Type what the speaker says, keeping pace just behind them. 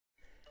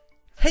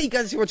Hey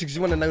guys, you're watching because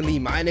you want to know me.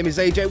 My name is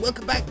AJ.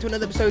 Welcome back to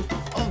another episode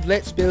of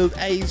Let's Build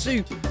a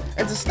Zoo.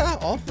 And to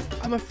start off,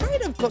 I'm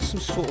afraid I've got some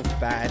sort of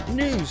bad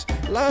news.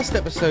 Last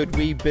episode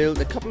we built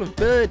a couple of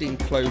bird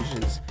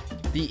enclosures,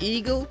 the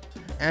eagle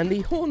and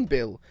the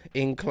hornbill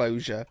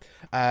enclosure,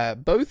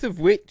 both of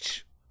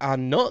which are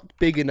not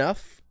big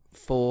enough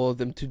for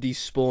them to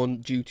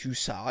despawn due to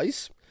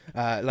size,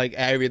 like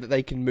area that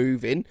they can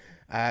move in.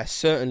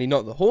 Certainly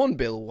not the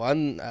hornbill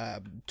one.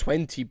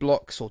 20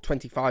 blocks or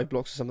 25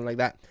 blocks or something like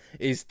that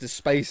is the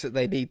space that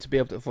they need to be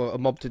able to, for a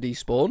mob to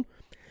despawn.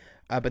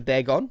 But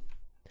they're gone.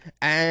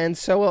 And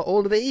so are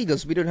all of the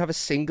eagles. We don't have a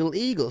single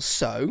eagle.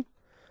 So,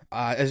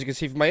 as you can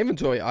see from my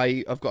inventory,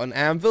 I've got an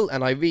anvil,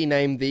 and I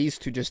renamed these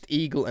to just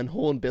eagle and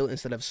hornbill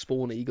instead of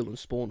spawn eagle and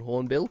spawn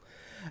hornbill.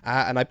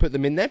 And I put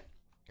them in there.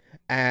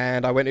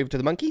 And I went over to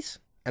the monkeys.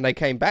 And I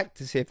came back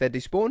to see if they'd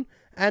despawn.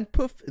 And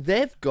poof,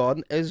 they've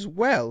gone as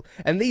well.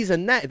 And these are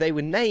they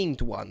were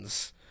named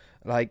ones.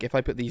 Like, if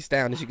I put these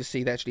down, as you can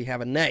see, they actually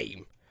have a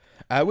name.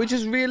 Which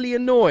is really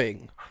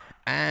annoying.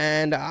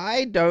 And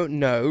I don't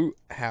know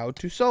how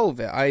to solve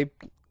it. I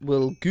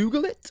will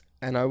Google it.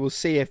 And I will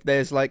see if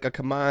there's, like, a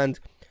command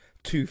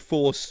to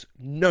force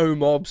no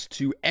mobs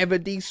to ever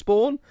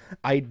despawn.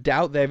 I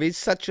doubt there is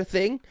such a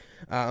thing.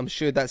 I'm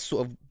sure that's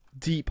sort of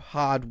deep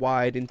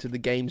hardwired into the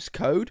game's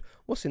code.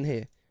 What's in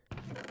here?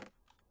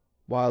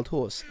 Wild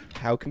horse.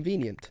 How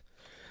convenient.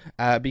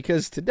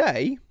 Because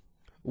today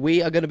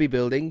we are going to be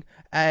building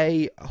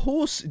a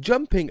horse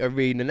jumping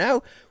arena.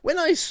 Now, when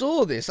I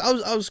saw this, I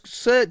was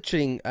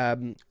searching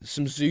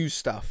some zoo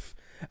stuff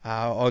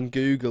on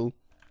Google,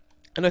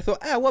 and I thought,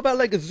 oh, what about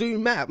like a zoo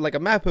map, like a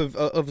map of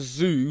a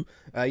zoo?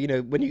 You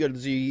know, when you go to the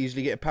zoo, you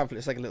usually get a pamphlet.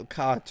 It's like a little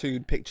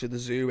cartoon picture of the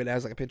zoo, and it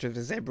has like a picture of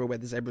the zebra, where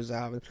the zebras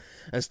are,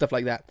 and stuff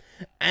like that.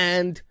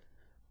 And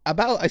I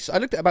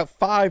looked at about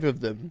 5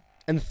 of them.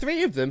 And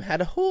 3 of them had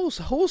a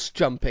horse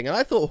jumping. And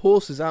I thought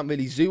horses aren't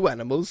really zoo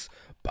animals,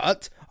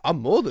 but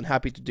I'm more than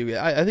happy to do it.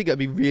 I think it'd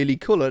be really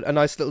cool, a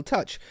nice little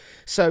touch.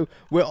 So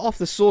we're off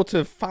the sort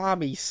of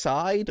farmy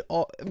side,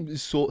 or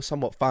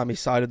somewhat farmy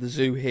side of the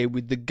zoo here,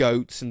 with the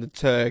goats and the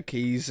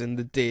turkeys and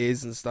the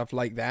deers and stuff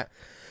like that.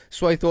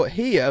 So I thought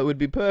here would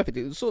be perfect.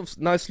 It would sort of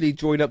nicely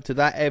join up to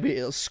that area.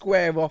 It'll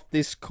square off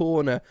this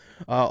corner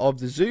of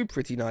the zoo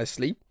pretty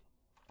nicely.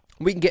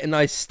 We can get a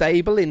nice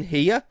stable in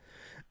here.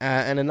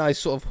 And a nice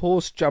sort of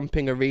horse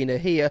jumping arena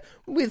here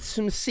with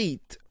some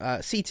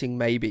seating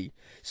maybe.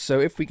 So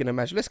if we can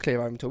imagine, let's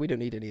clear our inventory. We don't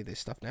need any of this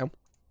stuff now.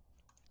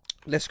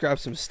 Let's grab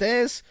some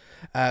stairs.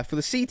 For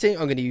the seating,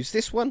 I'm going to use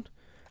this one.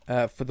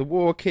 For the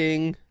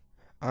walking,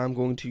 I'm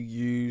going to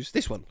use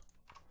this one.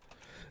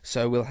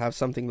 So we'll have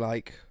something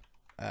like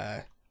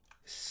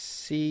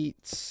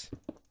seats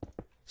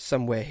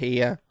somewhere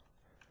here.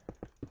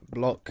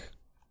 Block.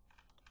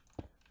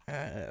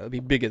 It'll be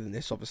bigger than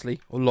this, obviously,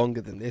 or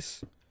longer than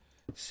this.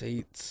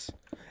 Seats,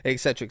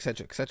 etc,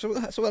 etc,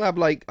 etc. So we'll have,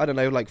 like, I don't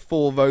know, like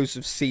 4 rows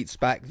of seats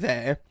back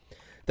there.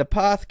 The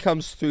path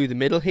comes through the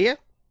middle here,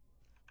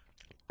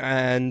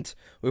 and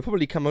we'll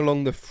probably come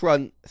along the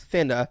front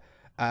thinner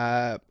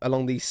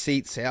along these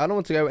seats here. I don't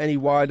want to go any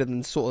wider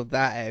than sort of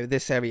that area,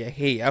 this area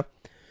here.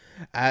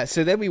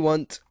 So then we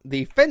want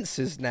the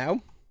fences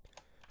now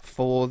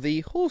for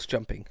the horse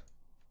jumping.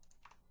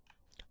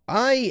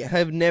 I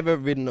have never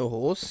ridden a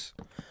horse.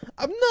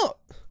 I'm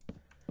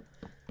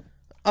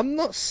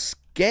not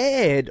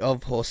scared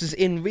of horses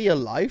in real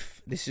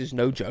life. This is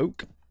no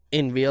joke.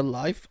 In real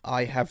life,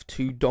 I have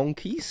 2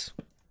 donkeys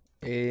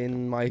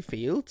in my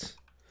field.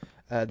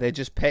 They're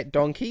just pet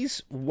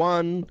donkeys.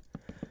 One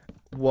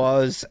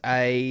was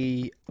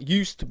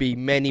used to be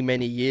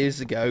many years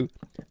ago,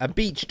 a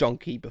beach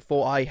donkey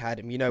before I had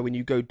him. You know, when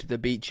you go to the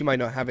beach, you might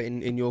not have it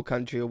in your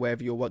country or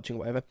wherever you're watching or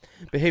whatever.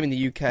 But here in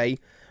the UK,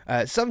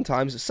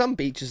 sometimes, some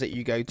beaches that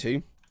you go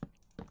to,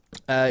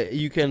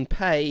 you can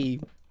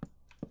pay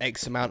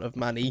X amount of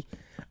money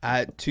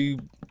to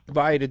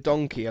ride a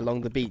donkey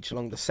along the beach,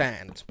 along the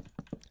sand.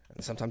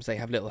 And sometimes they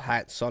have little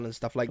hats on and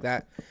stuff like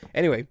that.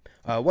 Anyway,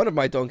 one of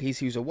my donkeys,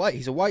 he's a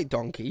white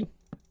donkey,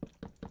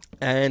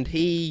 and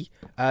he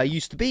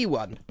used to be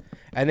one.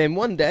 And then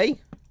one day,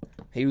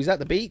 he was at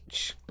the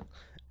beach,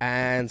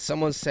 and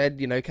someone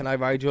said, you know, can I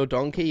ride your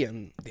donkey?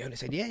 And the owner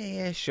said,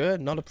 yeah, sure,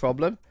 not a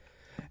problem.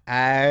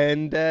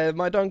 And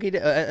the donkey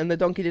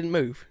didn't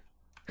move.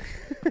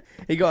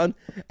 He got on,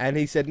 and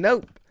he said,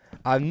 nope.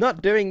 I'm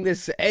not doing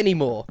this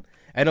anymore.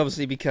 And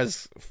obviously,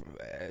 because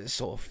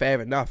sort of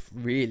fair enough,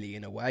 really,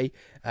 in a way,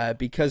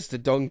 because the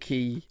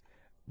donkey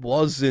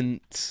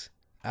wasn't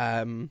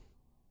doing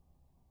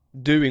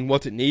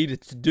what it needed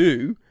to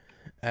do,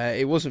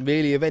 it wasn't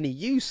really of any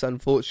use,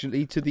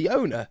 unfortunately, to the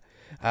owner.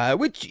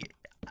 Which,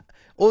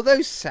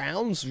 although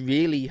sounds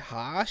really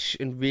harsh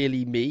and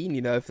really mean,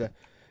 you know, if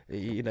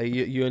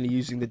you're only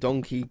using the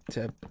donkey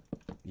to,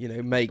 you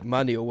know, make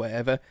money or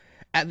whatever,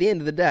 at the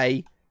end of the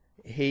day,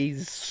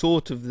 he's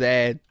sort of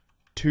there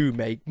to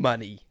make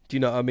money. Do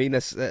you know what I mean?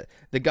 That's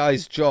the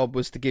guy's job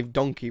was to give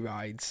donkey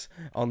rides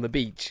on the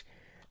beach,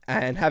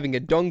 and having a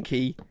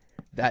donkey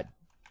that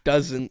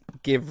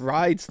doesn't give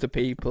rides to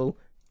people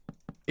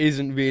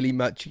isn't really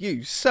much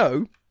use.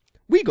 So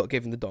we got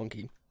given the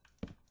donkey.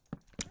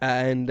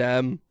 And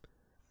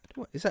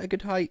is that a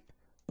good height?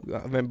 I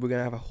remember we're going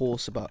to have a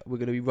horse, but we're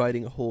going to be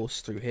riding a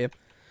horse through here.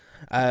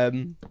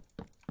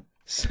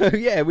 So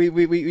yeah,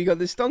 we got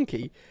this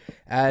donkey,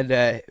 and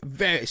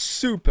very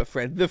super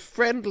the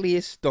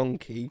friendliest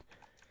donkey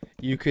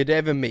you could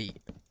ever meet.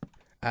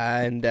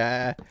 And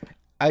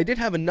I did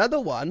have another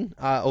one,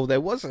 or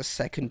there was a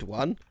second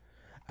one,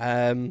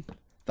 that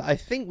I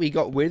think we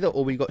got with it,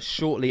 or we got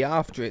shortly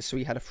after it. So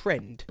we had a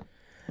friend,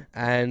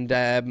 and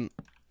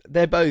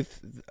they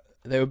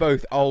were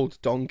both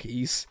old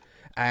donkeys,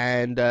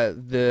 and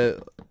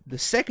the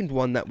second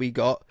one that we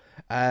got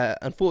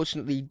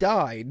unfortunately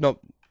died, not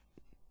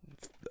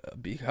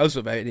because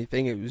of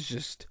anything. It was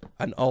just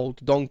an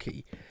old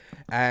donkey,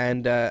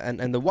 and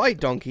the white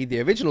donkey, the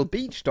original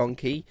beach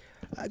donkey,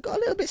 got a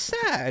little bit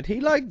sad. He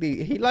liked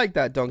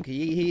that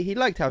donkey. He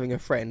liked having a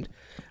friend,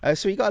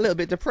 so he got a little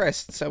bit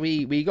depressed. So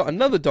we got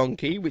another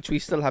donkey, which we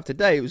still have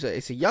today.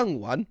 It's a young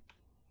one,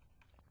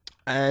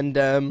 and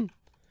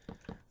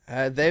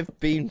they've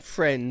been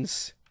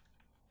friends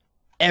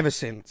ever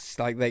since.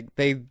 Like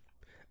they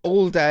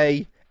all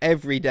day,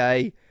 every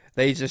day,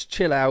 they just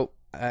chill out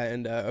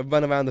and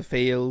run around the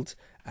field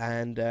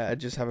and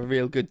just have a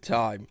real good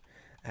time.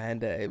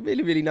 And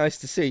really, really nice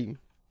to see.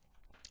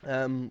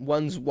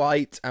 One's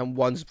white and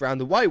one's brown.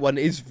 The white one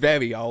is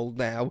very old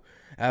now,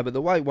 but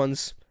the white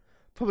one's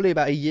probably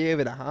about a year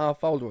and a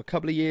half old, or a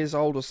couple of years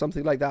old, or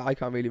something like that. I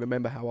can't really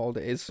remember how old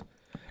it is.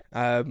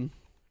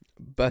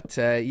 But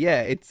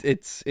yeah,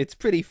 it's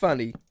pretty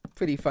funny,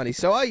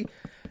 So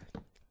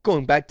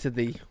going back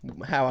to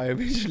how I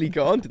originally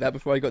got onto that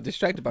before I got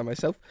distracted by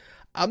myself.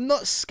 I'm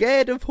not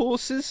scared of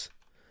horses,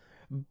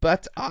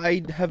 but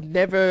I have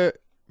never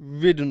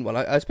ridden one.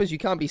 I suppose you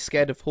can't be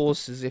scared of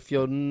horses if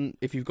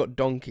you've got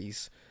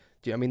donkeys.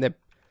 Do you know what I mean?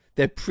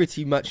 They're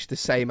pretty much the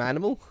same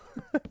animal,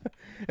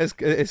 as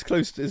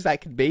close as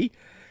that can be.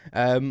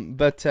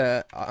 But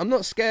I'm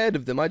not scared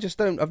of them.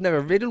 I've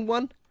never ridden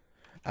one.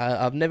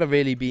 I've never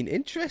really been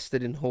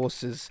interested in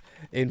horses.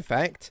 In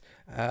fact,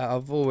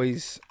 I've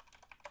always,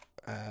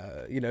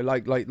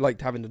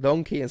 liked having a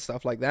donkey and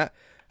stuff like that.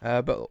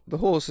 But the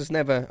horses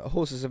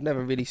have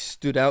never really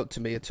stood out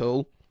to me at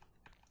all.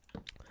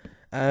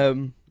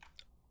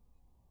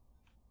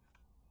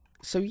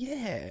 So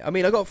yeah, I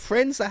mean, I got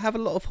friends that have a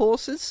lot of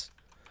horses,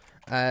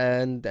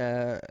 and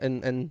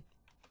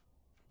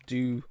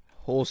do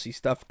horsey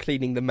stuff,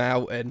 cleaning them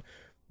out, and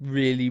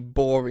really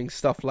boring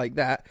stuff like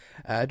that.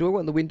 Do I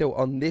want the window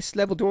on this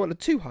level? Do I want a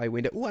too high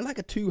window? Oh, I like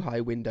a too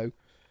high window.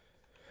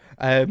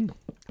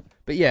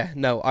 But yeah,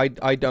 no,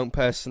 I don't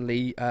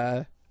personally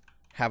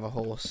have a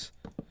horse.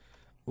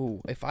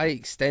 Ooh, if I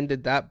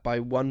extended that by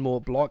one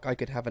more block, I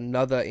could have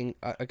another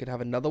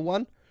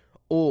one,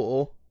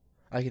 or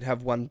I could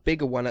have one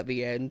bigger one at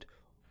the end,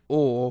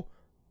 or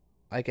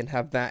I can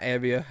have that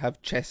area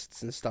have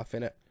chests and stuff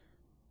in it.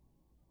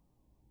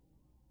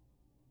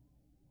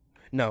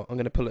 No, I'm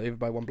going to pull it over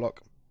by one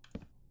block.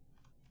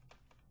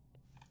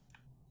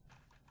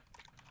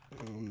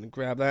 I'm going to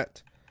grab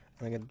that.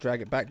 I'm going to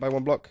drag it back by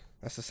one block.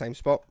 That's the same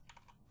spot.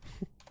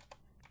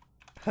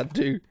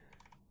 Undo.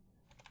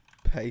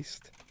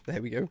 Paste.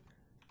 There we go.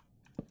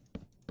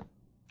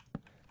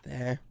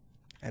 There.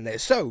 And there.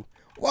 So,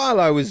 while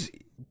I was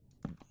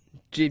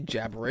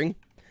jib-jabbering,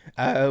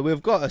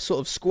 we've got a sort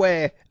of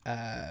square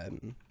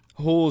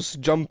horse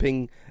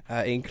jumping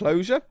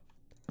enclosure.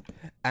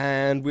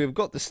 And we've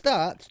got the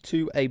start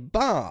to a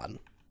barn.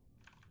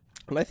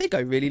 And I think I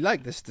really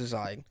like this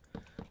design.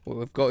 What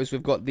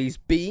we've got these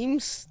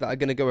beams that are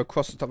going to go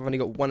across the top. I've only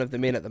got one of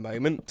them in at the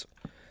moment.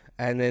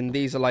 And then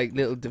these are like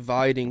little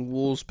dividing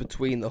walls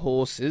between the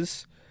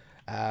horses.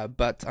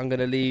 But I'm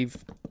going to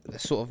leave the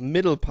sort of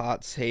middle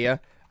parts here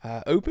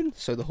open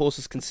so the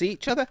horses can see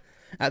each other.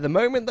 At the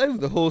moment, though,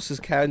 the horses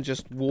can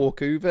just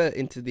walk over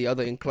into the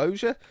other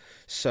enclosure.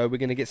 So we're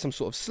going to get some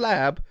sort of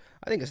slab.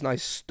 I think it's a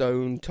nice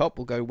stone top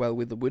will go well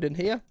with the wood in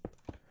here.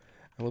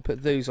 And we'll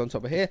put those on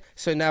top of here.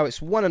 So now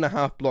it's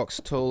 1.5 blocks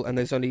tall, and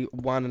there's only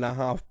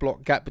 1.5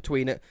 block gap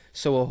between it.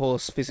 So a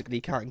horse physically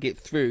can't get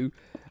through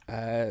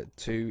to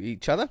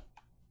each other.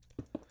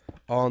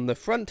 On the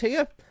front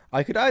here,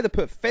 I could either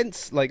put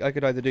fence, like I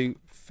could either do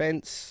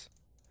fence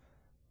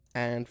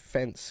and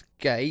fence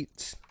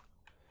gate,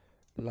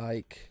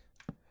 like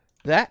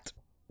that,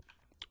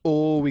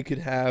 or we could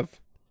have,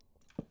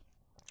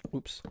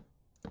 oops,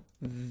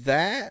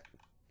 that,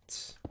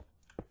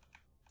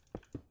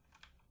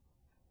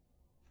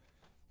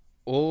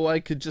 or I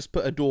could just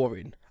put a door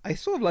in. I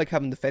sort of like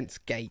having the fence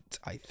gate,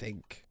 I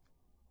think.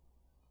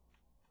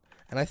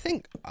 And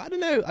I don't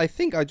know, I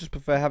think I just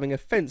prefer having a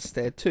fence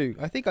there too.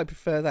 I think I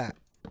prefer that.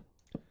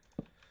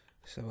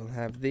 So we'll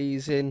have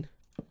these in.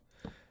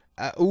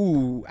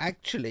 Ooh,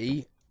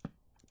 actually,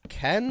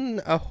 can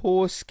a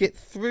horse get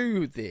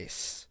through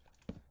this?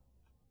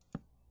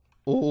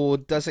 Or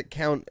does it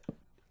count?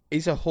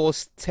 Is a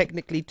horse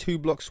technically 2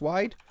 blocks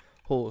wide?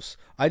 Horse.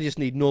 I just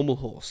need normal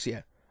horse,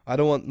 yeah. I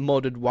don't want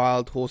modded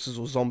wild horses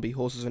or zombie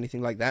horses or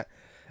anything like that.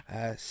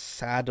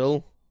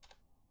 Saddle.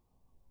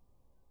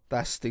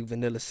 That's the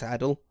vanilla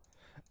saddle.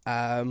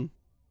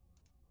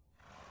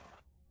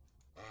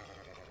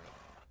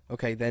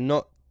 Okay, they're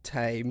not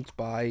tamed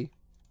by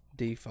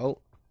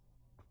default.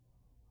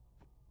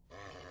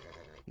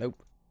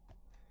 Nope.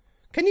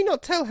 Can you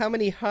not tell how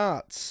many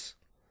hearts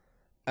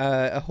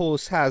a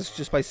horse has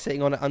just by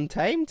sitting on it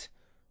untamed?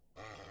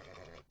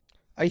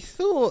 I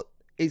thought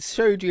it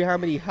showed you how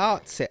many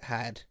hearts it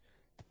had.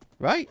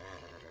 Right?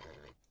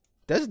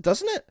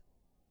 Doesn't it?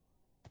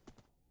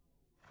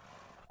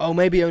 Oh,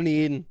 maybe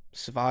only in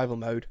survival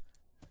mode.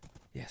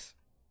 Yes.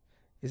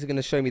 Is it going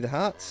to show me the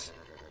hearts?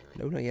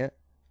 No, not yet.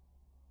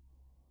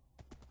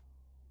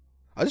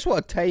 I just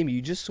want to tame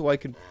you just so I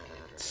can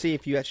see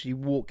if you actually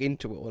walk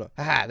into it or not.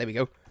 Aha, there we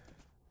go.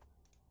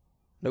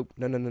 Nope,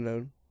 no, no, no,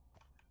 no.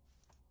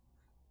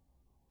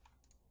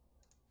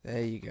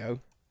 There you go.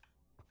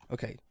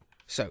 Okay,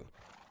 so.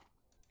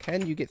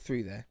 Can you get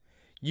through there?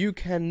 You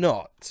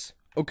cannot.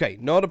 Okay,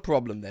 not a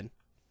problem then.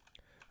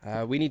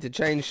 We need to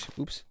change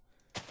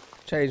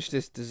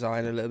this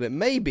design a little bit.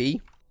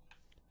 Maybe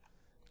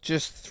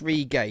just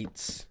 3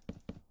 gates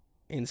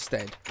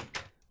instead.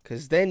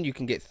 Because then you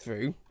can get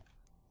through.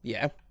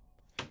 Yeah.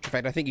 In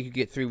fact, I think you could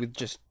get through with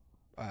just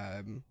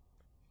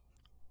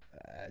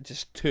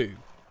 2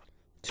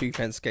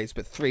 fence gates,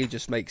 but 3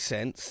 just makes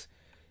sense.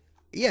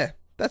 Yeah,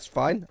 that's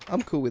fine.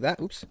 I'm cool with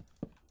that. Oops.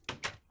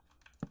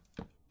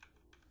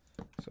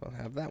 So I'll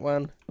have that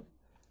one,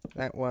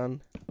 that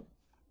one,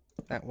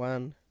 that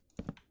one.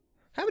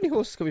 How many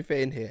horses can we fit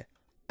in here?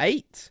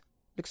 8?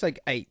 Looks like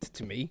 8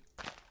 to me.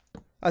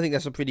 I think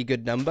that's a pretty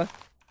good number.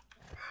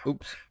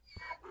 Oops.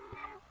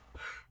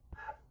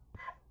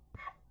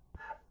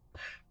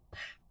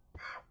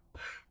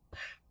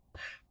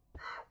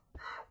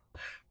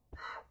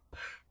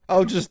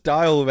 I'll just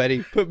die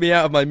already. Put me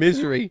out of my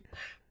misery.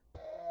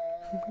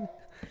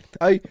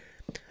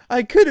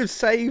 I could have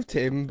saved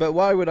him, but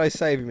why would I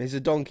save him? He's a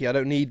donkey. I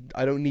don't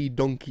need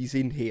donkeys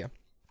in here.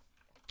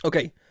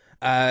 Okay.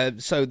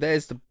 So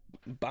there's the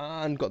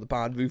barn. Got the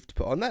barn roof to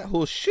put on. That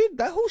horse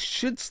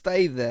should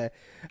stay there.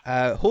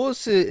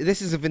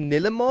 This is a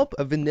vanilla mob,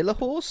 a vanilla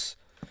horse.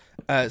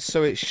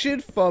 So it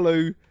should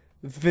follow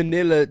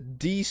vanilla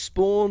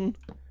despawn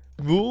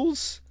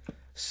rules.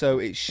 So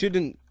it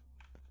shouldn't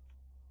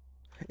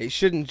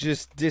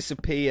just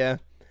disappear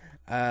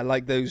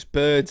like those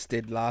birds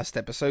did last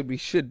episode. We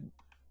should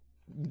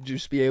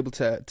just be able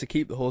to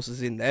keep the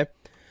horses in there.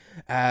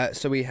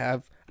 So we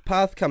have a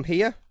path come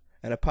here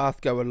and a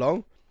path go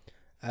along.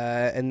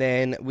 And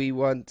then we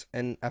want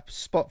a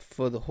spot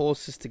for the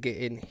horses to get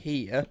in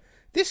here.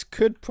 This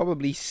could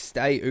probably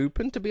stay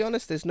open, to be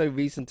honest. There's no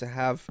reason to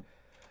have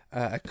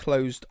a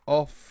closed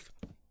off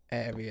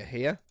area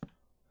here.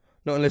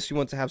 Not unless you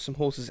want to have some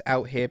horses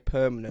out here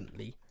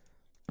permanently.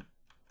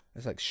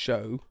 It's like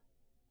show.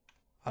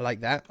 I like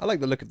that. I like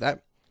the look of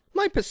that.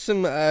 Might put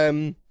some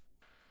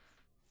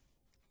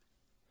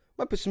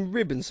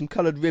ribbons, some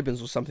coloured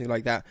ribbons or something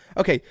like that.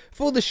 Okay,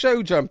 for the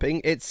show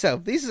jumping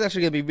itself, this is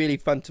actually going to be really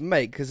fun to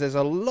make because there's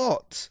a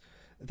lot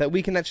that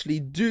we can actually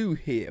do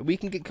here. We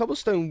can get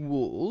cobblestone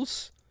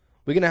walls.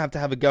 We're going to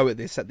have a go at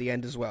this at the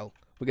end as well.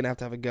 We're going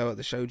to have a go at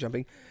the show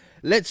jumping.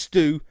 Let's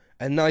do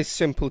a nice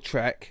simple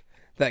track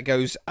that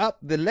goes up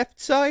the left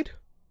side,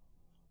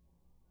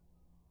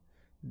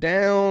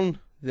 down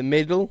the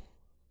middle,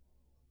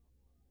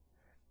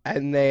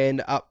 and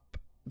then up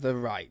the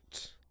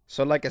right.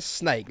 So like a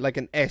snake, like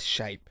an S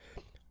shape.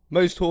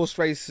 Most horse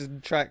races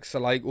and tracks are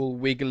like all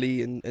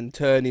wiggly and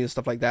turny and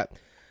stuff like that.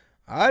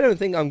 I don't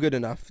think I'm good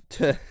enough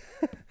to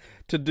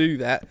to do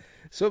that.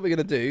 So what we're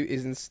going to do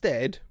is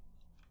instead,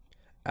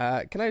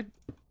 I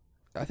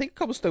think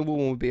cobblestone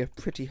wall would be a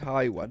pretty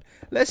high one.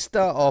 Let's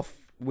start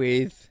off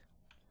with,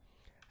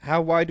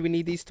 how wide do we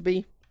need these to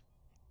be?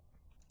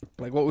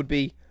 Like what would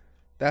be,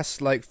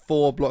 that's like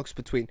 4 blocks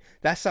between.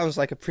 That sounds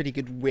like a pretty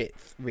good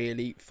width,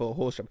 really, for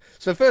horse jump.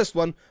 So first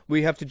one,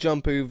 we have to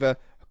jump over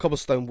a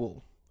cobblestone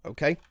wall.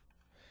 Okay?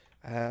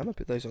 I'm going to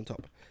put those on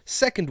top.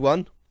 Second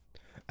one,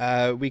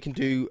 we can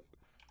do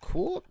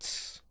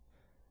quartz.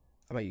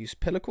 I might use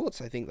pillar quartz.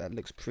 I think that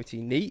looks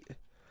pretty neat.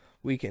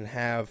 We can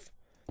have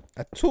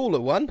a taller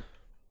one.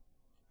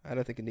 I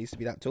don't think it needs to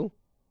be that tall.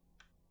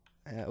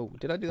 Oh,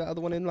 did I do that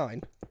other one in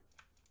line?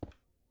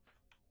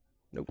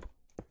 Nope.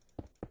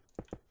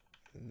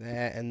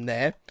 There and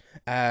there.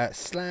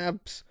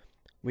 Slabs.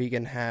 We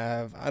can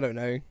have, I don't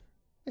know.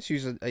 Let's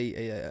use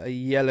a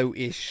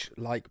yellowish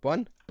like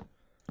one.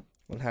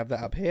 We'll have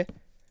that up here.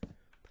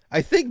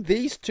 I think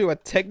these two are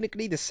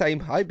technically the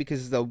same height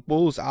because the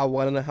walls are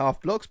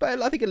 1.5 blocks, but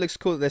I think it looks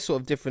cool that they're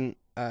sort of different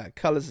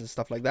colours and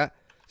stuff like that.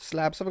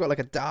 Slabs, have I got like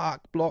a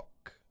dark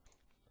block?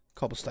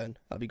 Cobblestone,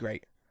 that'd be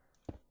great.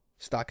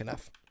 It's dark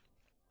enough.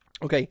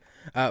 Okay,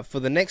 for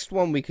the next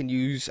one we can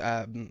use,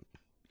 in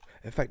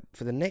fact,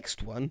 for the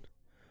next one,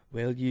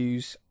 we'll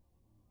use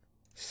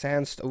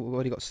sandstone. Oh, we've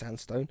already got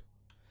sandstone.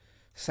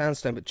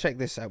 Sandstone, but check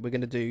this out. We're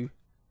going to do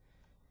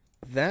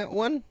that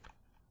one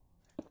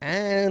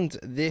and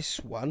this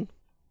one.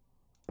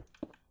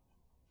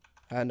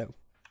 No.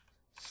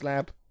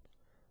 Slab.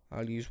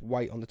 I'll use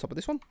white on the top of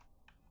this one.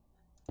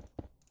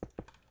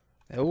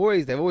 They're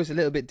always a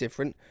little bit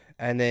different.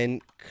 And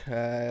then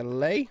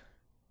clay,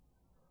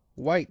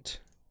 white,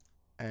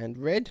 and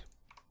red.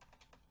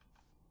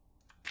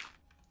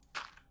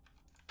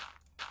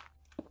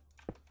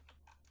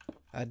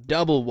 A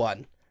double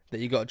one that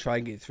you got to try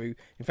and get through.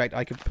 In fact,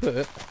 I could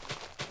put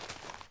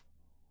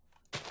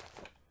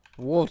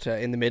water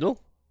in the middle.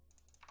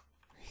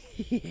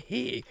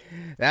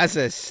 That's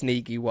a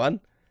sneaky one,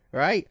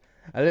 right?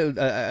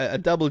 A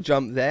double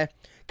jump there.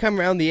 Come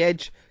around the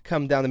edge,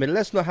 come down the middle.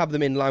 Let's not have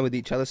them in line with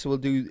each other, so we'll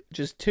do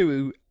just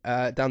two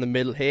down the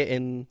middle here,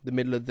 in the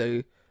middle of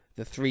the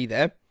three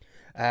there.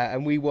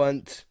 And we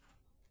want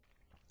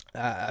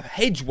a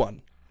hedge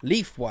one,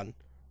 leaf one.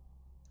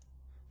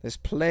 There's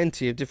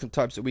plenty of different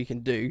types that we can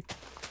do.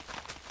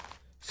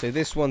 So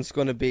this one's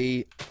going to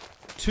be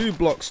 2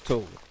 blocks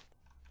tall.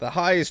 The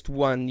highest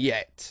one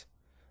yet.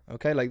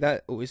 Okay, like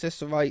that. Oh, is this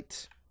the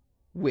right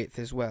width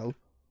as well?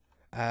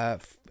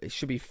 It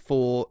should be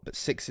 4, but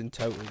 6 in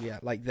total. Yeah,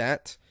 like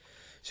that.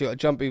 So you got to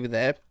jump over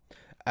there.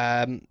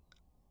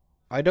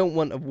 I don't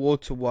want a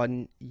water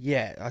one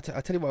yet. I'll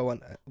tell you what I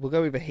want. We'll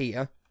go over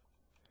here.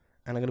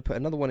 And I'm going to put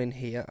another one in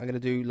here. I'm going to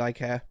do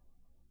like a...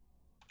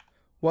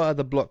 What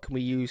other block can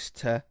we use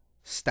to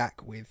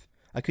stack with?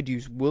 I could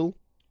use wool.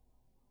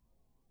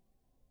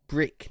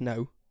 Brick,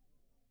 no.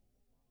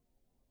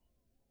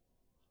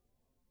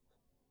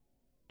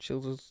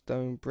 Chiseled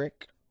stone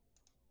brick.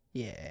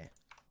 Yeah.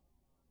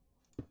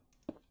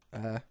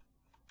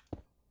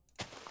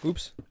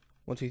 Oops.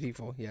 1, 2, 3,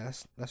 4. Yeah,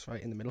 that's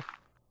right in the middle.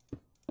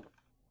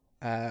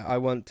 I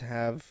want to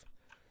have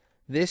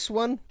this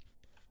one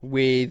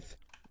with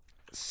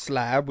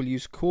slab. We'll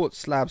use quartz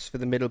slabs for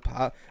the middle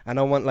part, and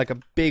I want like a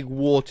big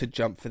water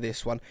jump for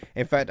this one.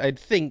 In fact, I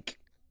think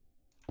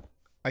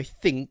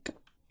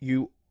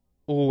you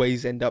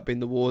always end up in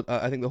the water.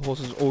 I think the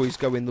horses always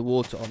go in the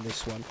water on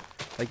this one.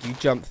 Like you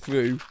jump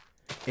through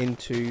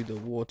into the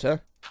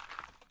water.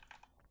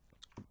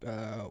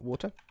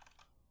 Water.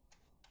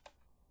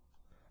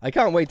 I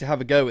can't wait to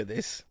have a go at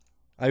this.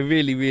 I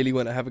really, really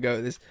want to have a go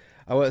at this.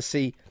 I want to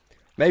see.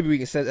 Maybe we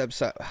can set it up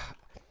so.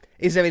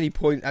 Is there any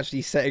point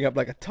actually setting up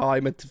like a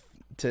timer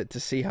to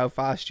see how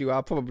fast you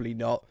are? Probably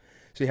not.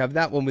 So we have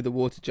that one with the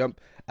water jump.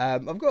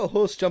 I've got a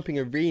horse jumping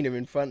arena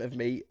in front of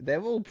me.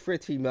 They're all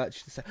pretty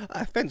much the same.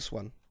 Fence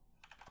one.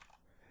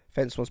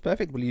 Fence one's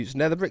perfect. We'll use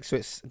nether brick so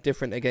it's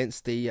different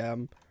against the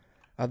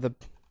other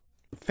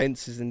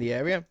fences in the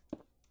area.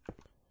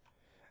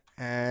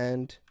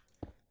 And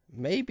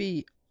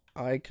maybe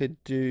I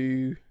could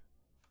do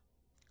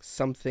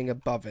something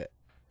above it.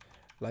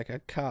 Like a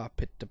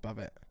carpet above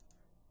it.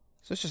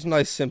 So it's just a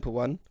nice simple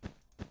one.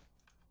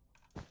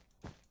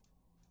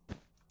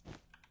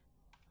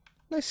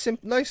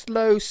 Nice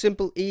low,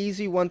 simple,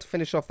 easy one to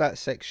finish off that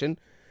section.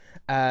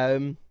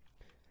 Then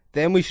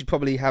we should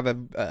probably have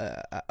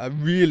a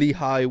really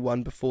high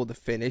one before the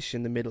finish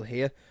in the middle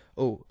here.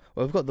 Oh,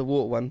 well, we've got the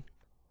water one.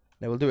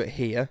 Now we'll do it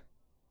here.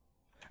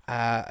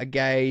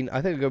 Again,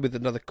 I think I'll go with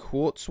another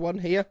quartz one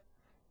here.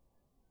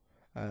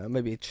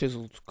 Maybe a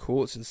chiseled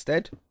quartz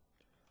instead.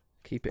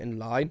 Keep it in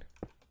line.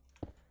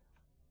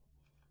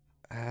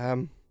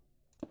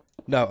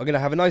 No, I'm going to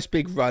have a nice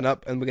big run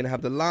up, and we're going to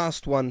have the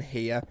last one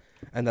here,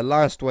 and the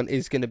last one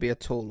is going to be a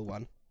taller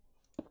one.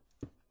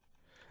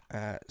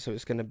 So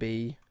it's going to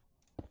be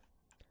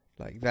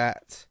like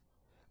that,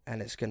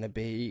 and it's going to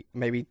be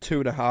maybe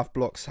 2.5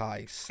 blocks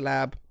high.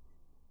 Slab.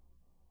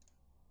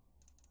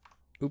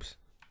 Oops.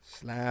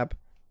 Slab.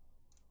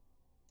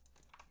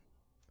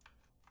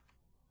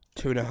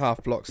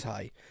 2.5 blocks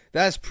high.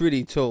 That's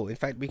pretty tall. In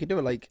fact, we could do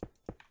it like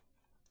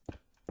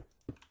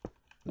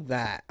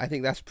that. I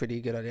think that's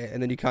pretty good idea.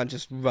 And then you can't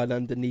just run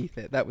underneath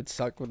it. That would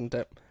suck, wouldn't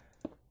it?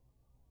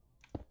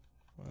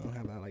 I'll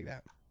have that like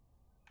that.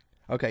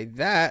 Okay,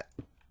 that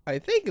I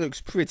think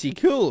looks pretty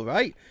cool,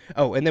 right?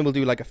 Oh, and then we'll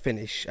do like a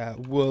finish.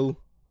 Wool,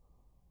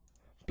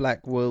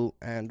 black wool,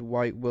 and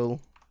white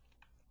wool.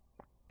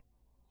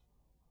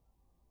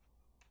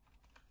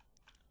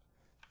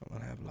 I'll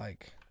have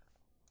like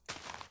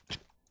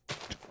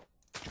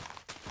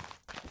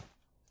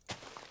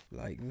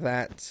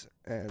that,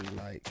 and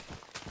like,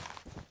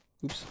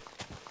 oops,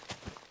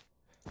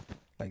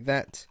 like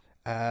that.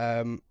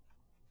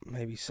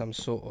 Maybe some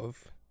sort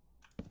of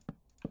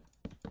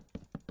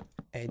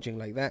edging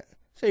like that.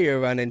 So you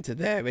run into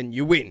there and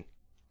you win.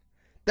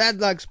 That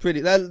looks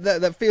pretty.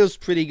 That feels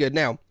pretty good.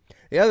 Now,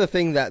 the other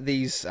thing that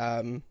these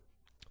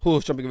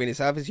horse jumping arenas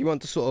have is you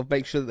want to sort of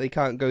make sure that they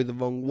can't go the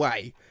wrong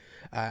way.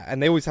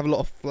 And they always have a lot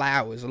of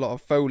flowers, a lot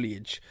of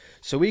foliage.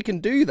 So we can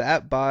do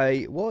that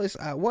by what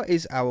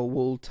is our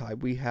wool type?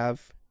 We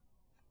have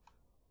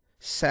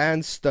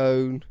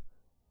sandstone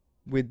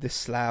with the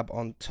slab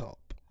on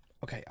top.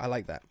 Okay, I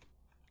like that.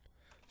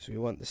 So we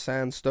want the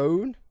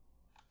sandstone,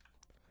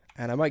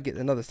 and I might get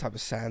another type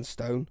of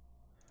sandstone,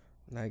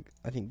 like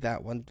I think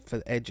that one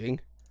for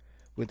edging,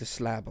 with the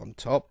slab on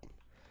top.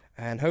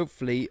 And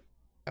hopefully,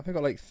 I've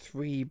got like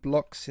 3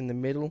 blocks in the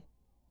middle.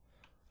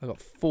 I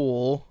got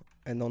 4.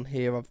 And on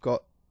here I've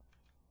got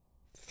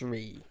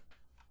 3.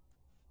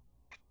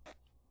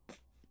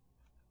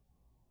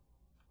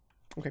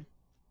 Okay.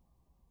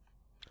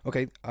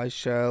 Okay, I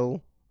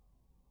shall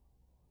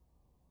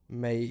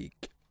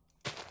make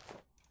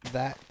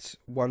that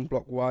 1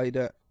 block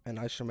wider, and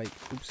I shall make,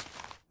 oops,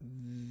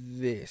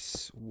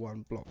 this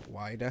 1 block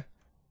wider.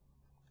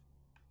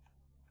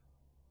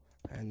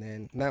 And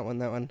then that one,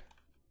 that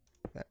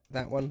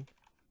one.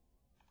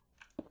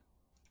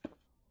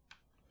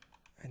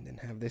 And then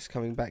have this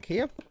coming back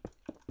here.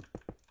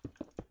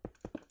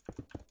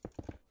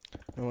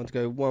 I want to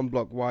go 1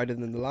 block wider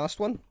than the last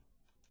one.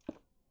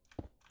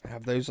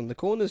 Have those on the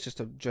corners just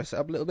to dress it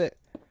up a little bit.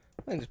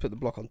 And just put the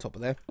block on top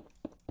of there.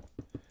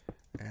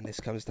 And this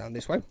comes down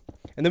this way.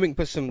 And then we can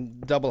put some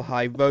double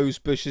high rose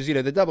bushes, you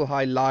know, the double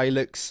high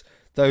lilacs,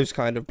 those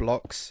kind of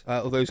blocks,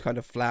 or those kind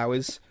of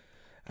flowers.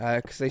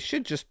 Because they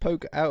should just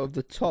poke out of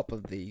the top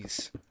of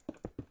these.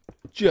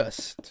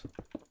 Just.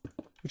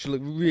 Which will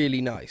look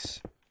really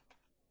nice.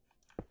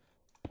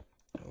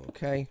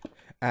 Okay.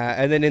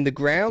 And then in the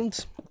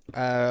ground,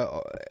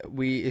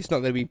 it's not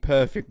going to be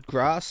perfect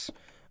grass.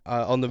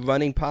 On the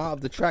running part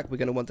of the track, we're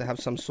going to want to have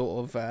some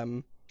sort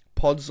of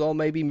podzol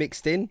maybe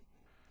mixed in.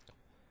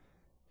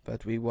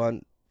 But we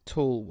want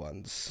tall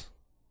ones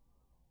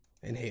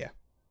in here.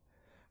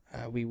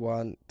 We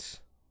want...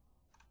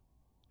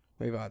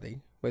 Where are they?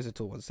 Where's the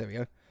tall ones? There we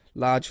go.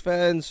 Large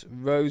ferns,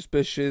 rose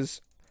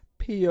bushes,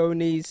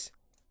 peonies,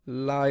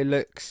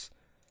 lilacs,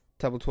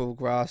 double tall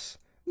grass,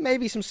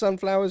 maybe some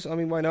sunflowers. I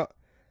mean, why not?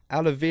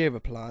 Aloe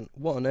vera plant.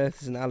 What on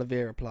earth is an aloe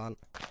vera plant?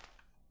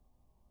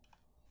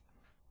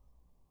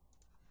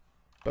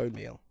 Bone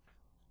meal.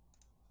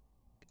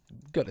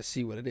 Got to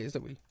see what it is,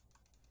 don't we?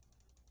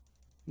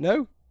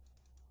 No?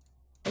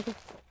 Okay.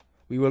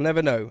 We will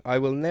never know. I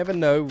will never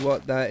know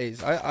what that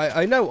is.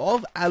 I know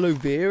of aloe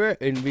vera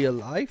in real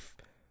life,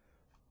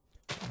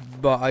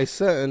 but I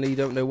certainly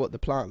don't know what the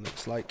plant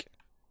looks like.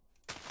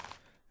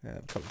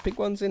 A couple of big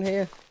ones in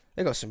here.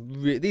 They got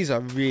some. These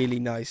are really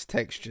nice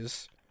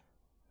textures.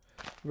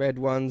 Red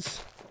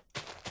ones,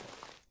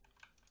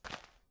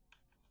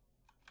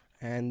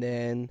 and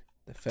then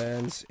the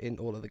ferns in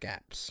all of the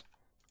gaps.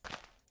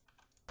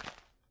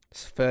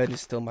 This fern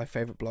is still my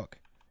favourite block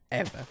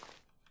ever.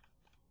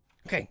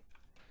 Okay.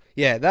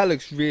 Yeah, that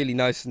looks really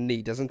nice and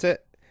neat, doesn't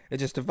it? It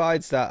just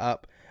divides that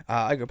up.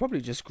 I could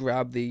probably just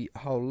grab the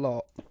whole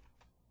lot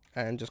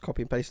and just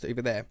copy and paste it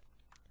over there.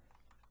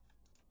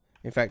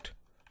 In fact,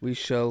 we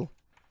shall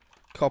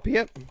copy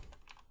it,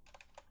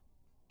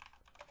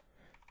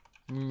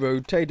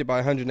 rotate it by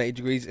 180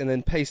 degrees, and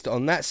then paste it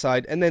on that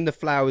side. And then the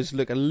flowers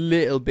look a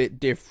little bit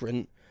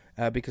different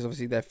because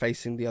obviously they're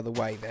facing the other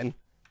way then.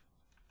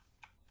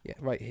 Yeah,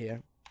 right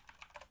here.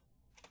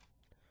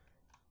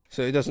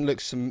 So it doesn't look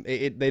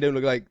they don't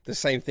look like the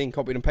same thing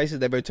copied and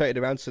pasted. They're rotated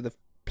around so the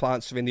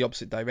plants are in the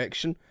opposite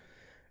direction.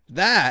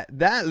 That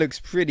looks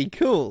pretty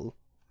cool.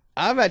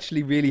 I'm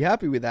actually really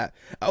happy with that.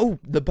 Oh,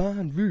 the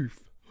barn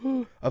roof.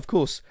 Of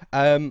course.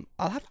 I'll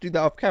have to do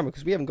that off camera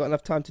because we haven't got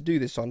enough time to do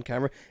this on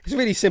camera. It's a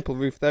really simple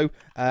roof though.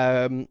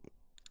 I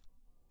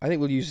think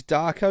we'll use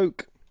dark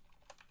oak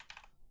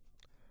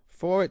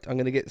for it. I'm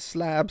going to get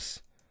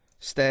slabs,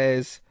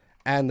 stairs,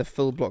 and the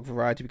full block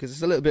variety because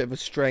it's a little bit of a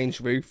strange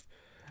roof.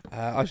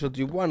 I shall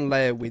do one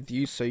layer with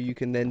you so you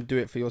can then do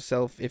it for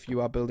yourself if you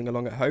are building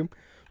along at home.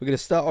 We're going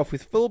to start off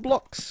with full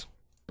blocks.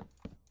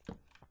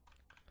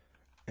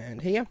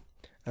 And here.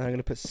 And I'm going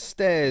to put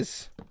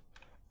stairs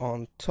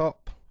on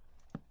top.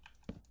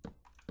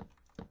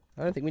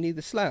 I don't think we need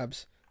the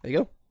slabs. There you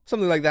go.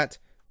 Something like that.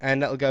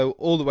 And that'll go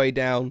all the way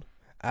down.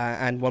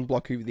 And 1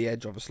 block over the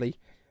edge, obviously.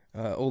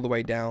 All the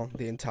way down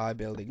the entire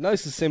building.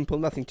 Nice and simple.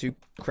 Nothing too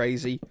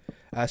crazy.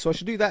 So I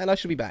should do that and I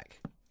shall be back.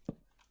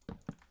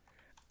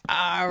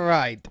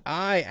 Alright,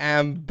 I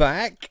am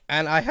back,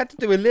 and I had to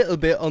do a little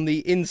bit on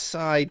the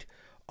inside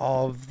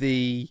of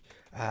the,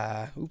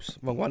 oops,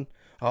 wrong one,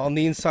 on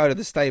the inside of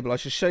the stable. I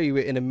shall show you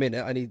it in a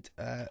minute. I need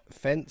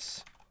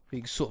fence,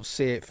 you can sort of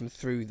see it from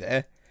through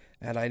there,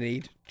 and I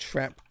need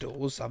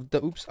trapdoors. I've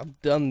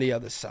done the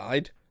other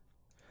side.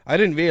 I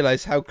didn't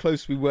realise how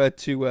close we were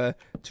to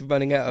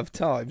running out of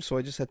time, so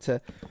I just had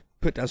to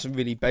put down some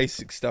really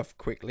basic stuff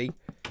quickly.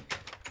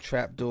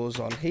 Trapdoors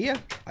on here.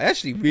 I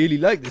actually really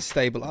like this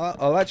stable.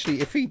 I'll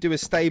actually, if we do a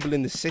stable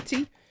in the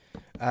city,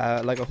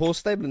 like a horse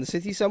stable in the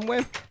city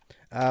somewhere,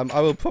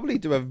 I will probably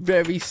do a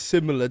very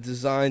similar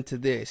design to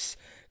this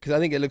because I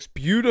think it looks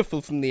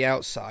beautiful from the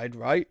outside,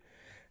 right?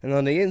 And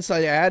on the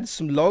inside, I add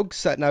some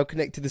logs that now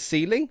connect to the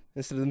ceiling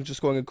instead of them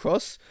just going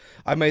across.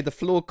 I made the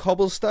floor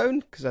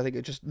cobblestone because I think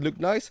it just looked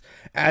nice.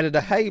 Added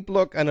a hay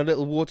block and a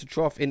little water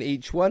trough in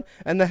each one.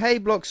 And the hay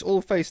blocks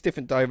all face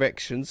different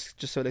directions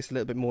just so it looks a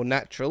little bit more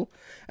natural.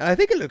 And I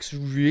think it looks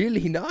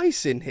really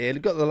nice in here.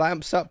 We've got the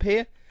lamps up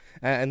here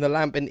and the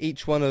lamp in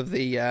each one of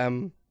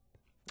the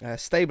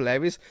stable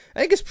areas.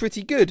 I think it's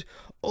pretty good.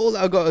 All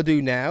I've got to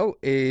do now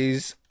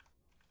is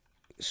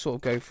sort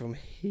of go from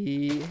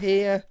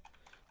here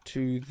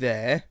to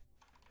there,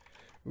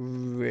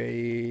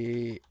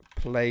 replace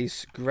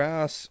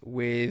grass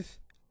with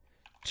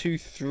 2,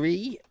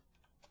 3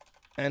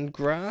 and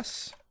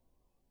grass.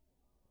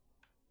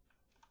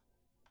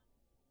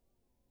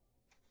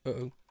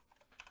 Uh-oh.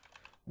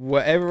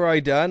 Whatever I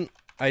done,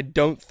 I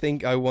don't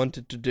think I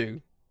wanted to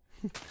do.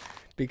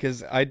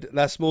 Because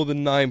that's more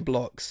than 9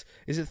 blocks.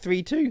 Is it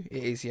 3-2?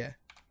 It is, yeah.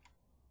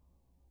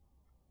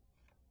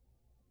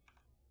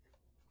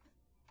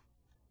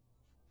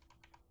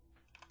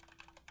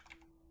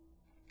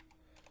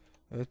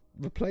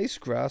 Replace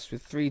grass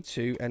with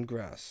 3-2 and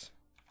grass.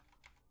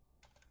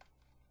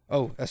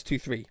 Oh, that's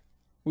 2-3.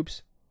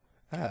 Whoops.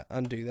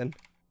 Undo then.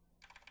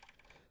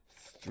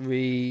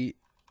 3-2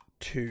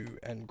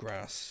 and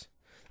grass.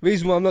 The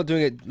reason why I'm not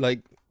doing it,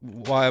 like,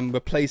 why I'm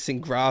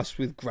replacing grass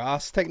with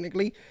grass,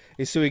 technically,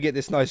 is so we get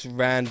this nice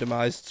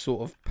randomized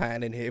sort of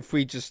pattern in here. If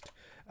we just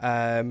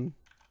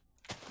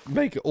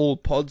make it all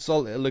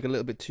podzol, it'll look a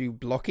little bit too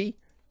blocky.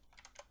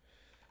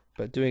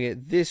 But doing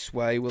it this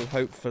way will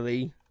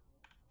hopefully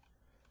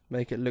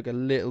make it look a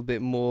little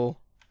bit more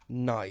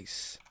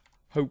nice.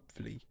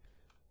 Hopefully.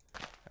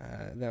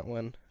 That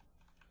one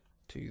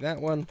to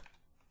that one.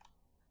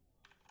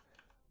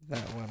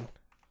 That one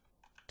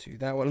to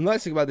that one. The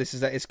nice thing about this is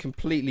that it's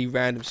completely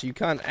random, so you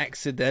can't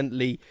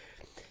accidentally...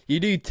 You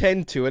do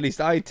tend to, at least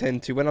I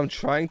tend to, when I'm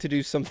trying to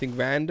do something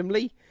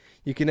randomly,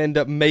 you can end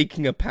up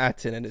making a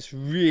pattern, and it's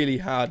really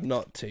hard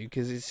not to,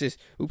 because it's just...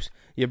 Oops.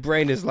 Your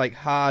brain is like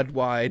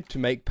hardwired to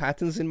make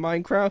patterns in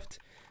Minecraft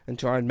and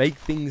try and make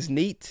things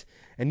neat,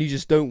 and you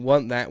just don't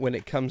want that when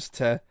it comes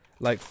to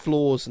like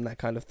floors and that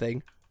kind of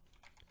thing.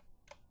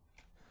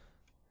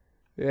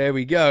 There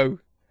we go.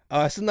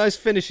 Oh, it's a nice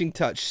finishing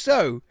touch.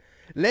 So,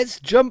 let's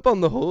jump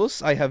on the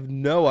horse. I have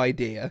no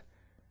idea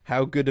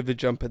how good of a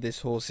jumper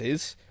this horse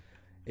is.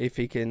 If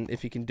he can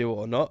do it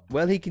or not.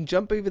 Well, he can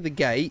jump over the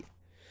gate.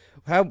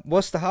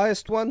 What's the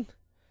highest one?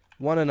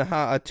 1.5,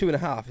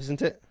 2.5,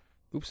 isn't it?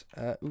 Oops.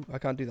 I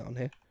can't do that on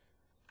here.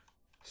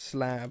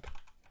 Slab.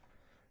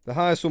 The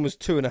highest one was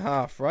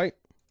 2.5, right?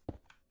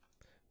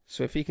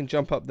 So if he can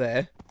jump up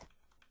there.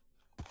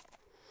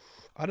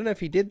 I don't know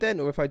if he did then,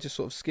 or if I just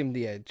sort of skimmed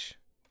the edge.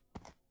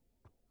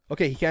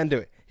 Okay, he can do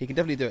it. He can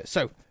definitely do it.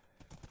 So,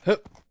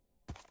 hup.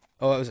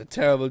 Oh, that was a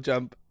terrible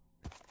jump.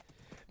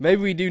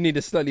 Maybe we do need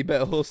a slightly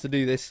better horse to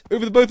do this.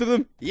 Over the both of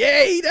them.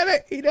 Yeah, he did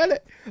it. He did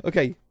it.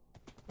 Okay.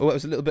 Oh, that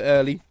was a little bit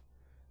early.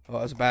 Oh,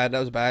 that was bad. That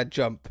was a bad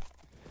jump.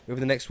 Over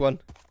the next one.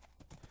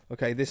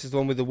 Okay, this is the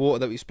one with the water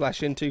that we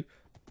splash into.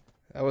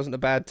 That wasn't a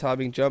bad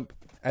timing jump.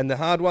 And the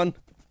hard one.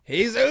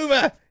 He's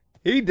over.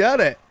 He done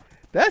it.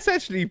 That's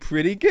actually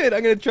pretty good.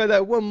 I'm going to try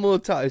that one more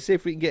time. See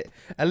if we can get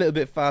a little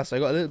bit faster. I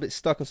got a little bit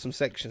stuck on some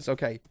sections.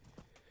 Okay.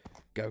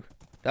 Go.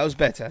 That was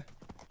better.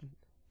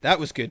 That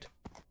was good.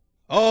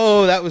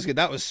 Oh, that was good.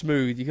 That was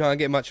smooth. You can't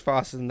get much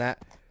faster than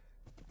that.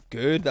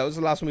 Good. That was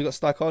the last one we got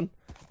stuck on.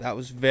 That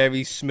was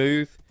very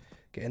smooth.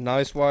 Get a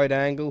nice wide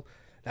angle.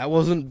 That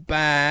wasn't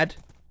bad.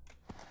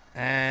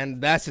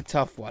 And that's a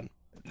tough one.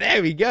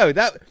 There we go.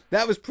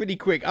 That was pretty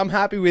quick. I'm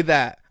happy with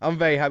that. I'm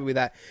very happy with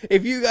that.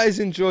 If you guys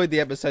enjoyed the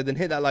episode, then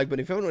hit that like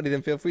button. If you haven't already,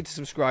 then feel free to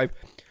subscribe.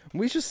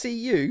 We shall see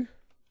you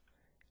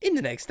in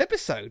the next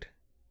episode.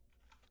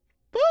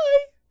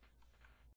 Bye.